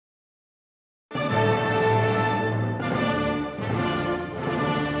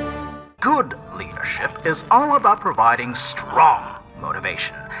Good leadership is all about providing strong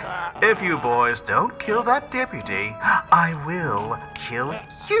motivation. If you boys don't kill that deputy, I will kill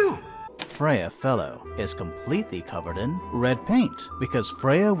you. Freya Fellow is completely covered in red paint because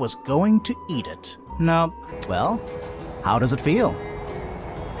Freya was going to eat it. Now, well, how does it feel?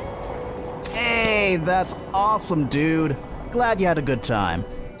 Hey, that's awesome, dude. Glad you had a good time.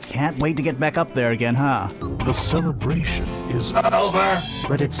 Can't wait to get back up there again, huh? The celebration is over.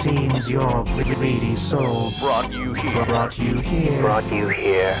 But it seems your greedy soul Brought you here. brought you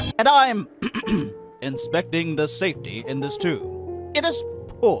here. And I'm inspecting the safety in this too. It is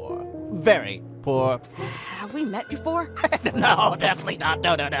poor. Very poor. Have we met before? No, definitely not.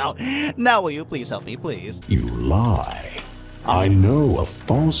 No. Now will you please help me, please? You lie. I know a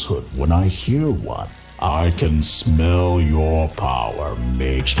falsehood when I hear one. I can smell your power,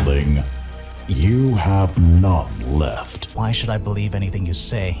 mageling. You have none left. Why should I believe anything you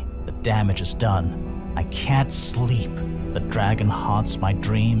say? The damage is done. I can't sleep. The dragon haunts my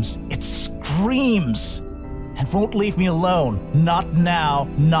dreams. It screams and won't leave me alone. Not now,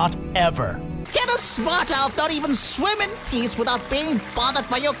 not ever. Can a smart elf not even swim in peace without being bothered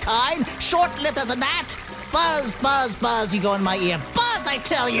by your kind? Short-lived as a gnat? Buzz, buzz, buzz, you go in my ear. Buzz, I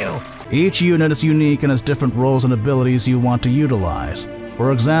tell you! Each unit is unique and has different roles and abilities you want to utilize.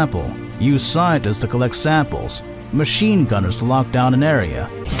 For example, use scientists to collect samples, machine gunners to lock down an area.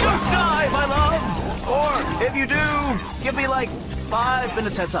 Don't die, my love! Or, if you do, give me like 5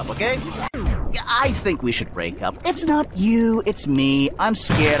 minutes heads up, okay? I think we should break up. It's not you, it's me. I'm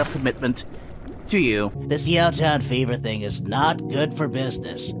scared of commitment to you. This Yelltown fever thing is not good for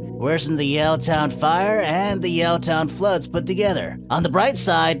business. Worse than the Yelltown fire and the Yelltown floods put together. On the bright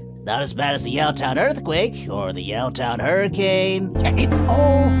side, not as bad as the Yelltown earthquake or the Yelltown hurricane. It's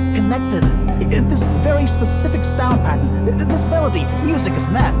all connected. In this very specific sound pattern, this melody, music is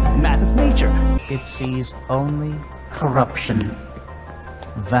math, math is nature. It sees only corruption,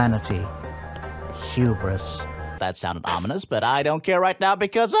 vanity, hubris. That sounded ominous, but I don't care right now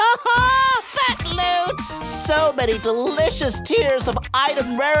because fat loots! So many delicious tiers of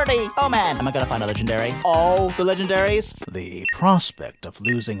item rarity. Oh man, am I gonna find a legendary? All the legendaries? The prospect of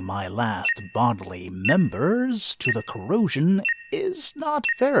losing my last bodily members to the corrosion is not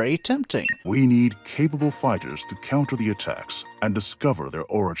very tempting. We need capable fighters to counter the attacks and discover their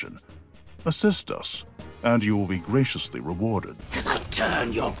origin. Assist us, and you will be graciously rewarded. As I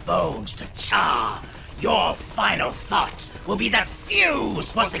turn your bones to char, your final thought will be that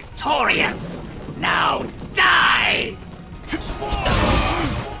Fuse was victorious. Now die!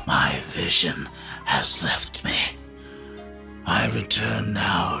 My vision has left me. I return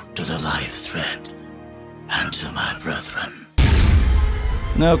now to the life thread and to my brethren.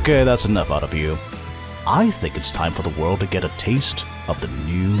 Okay, that's enough out of you. I think it's time for the world to get a taste of the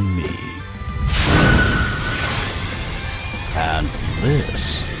new me. And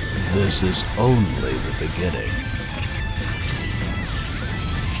this is only the beginning.